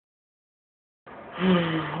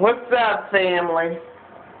What's up, family?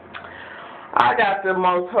 I got the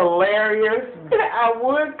most hilarious. I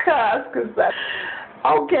would cuss because that.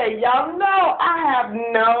 Okay, y'all know I have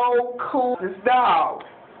no clue this dog.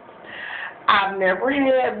 I've never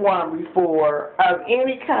had one before of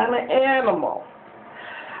any kind of animal.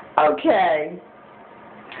 Okay.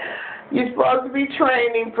 You're supposed to be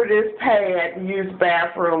training for this pad to use the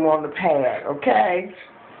bathroom on the pad, okay?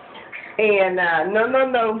 And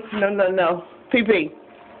no. PP.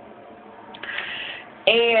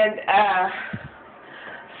 And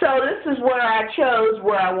so this is where I chose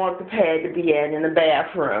where I want the pad to be at in the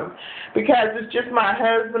bathroom because it's just my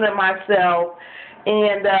husband and myself,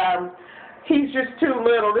 and he's just too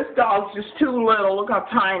little. This dog's just too little. Look how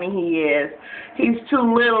tiny he is. He's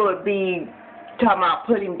too little to be talking about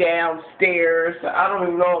putting him downstairs. I don't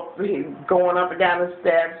even know if he's going up and down the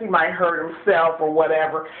steps. He might hurt himself or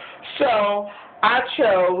whatever. So I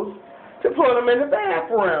chose to put him in the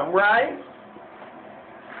bathroom, right?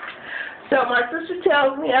 So my sister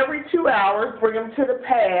tells me every 2 hours, bring him to the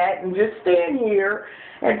pad and just stand here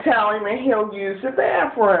and tell him and he'll use the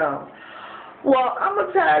bathroom. Well, I'm going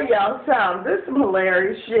to tell y'all something. This is some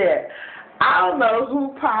hilarious shit. I don't know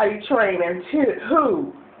who potty training to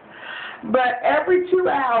who. But every 2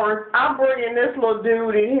 hours, I'm bringing this little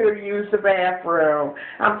dude in here to use the bathroom.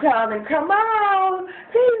 I'm telling him, come on,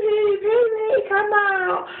 pee, come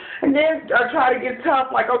on. And then I try to get tough,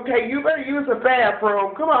 like, okay, you better use the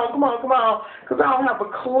bathroom. Come on, because I don't have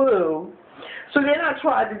a clue. So then I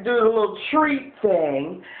tried to do the little treat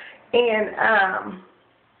thing, and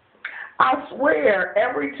I swear,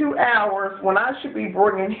 every 2 hours, when I should be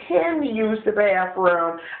bringing him to use the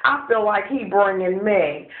bathroom, I feel like he bringing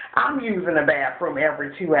me. I'm using the bathroom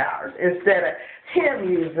every 2 hours instead of him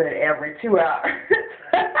using it every 2 hours.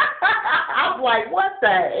 I'm like, what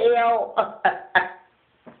the hell?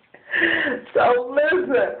 So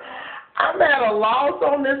listen, I'm at a loss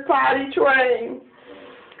on this potty train.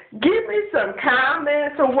 Give me some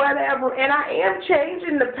comments or whatever, and I am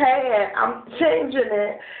changing the pad. I'm changing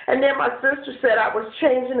it, and then my sister said I was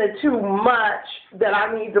changing it too much, that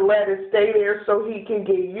I need to let it stay there so he can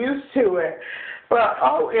get used to it. But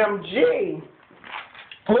OMG,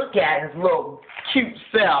 look at his little cute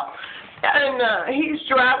self. And he's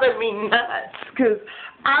driving me nuts because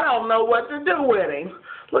I don't know what to do with him.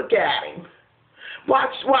 Look at him.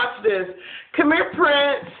 Watch this. Come here,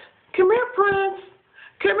 Prince. Come here, Prince.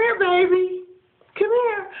 Come here, baby. Come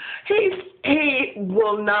here. He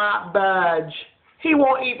will not budge. He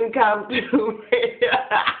won't even come to me.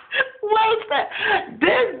 Listen,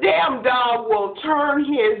 this damn dog will turn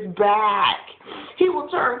his back. He will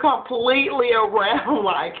turn completely around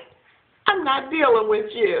like, I'm not dealing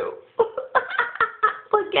with you.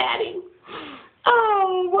 Look at him.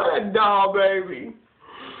 Oh, what a dog, baby.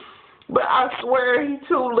 But I swear he's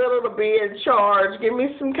too little to be in charge. Give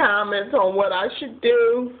me some comments on what I should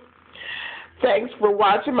do. Thanks for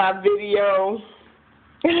watching my video.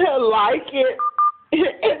 Like it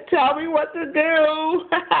and tell me what to do.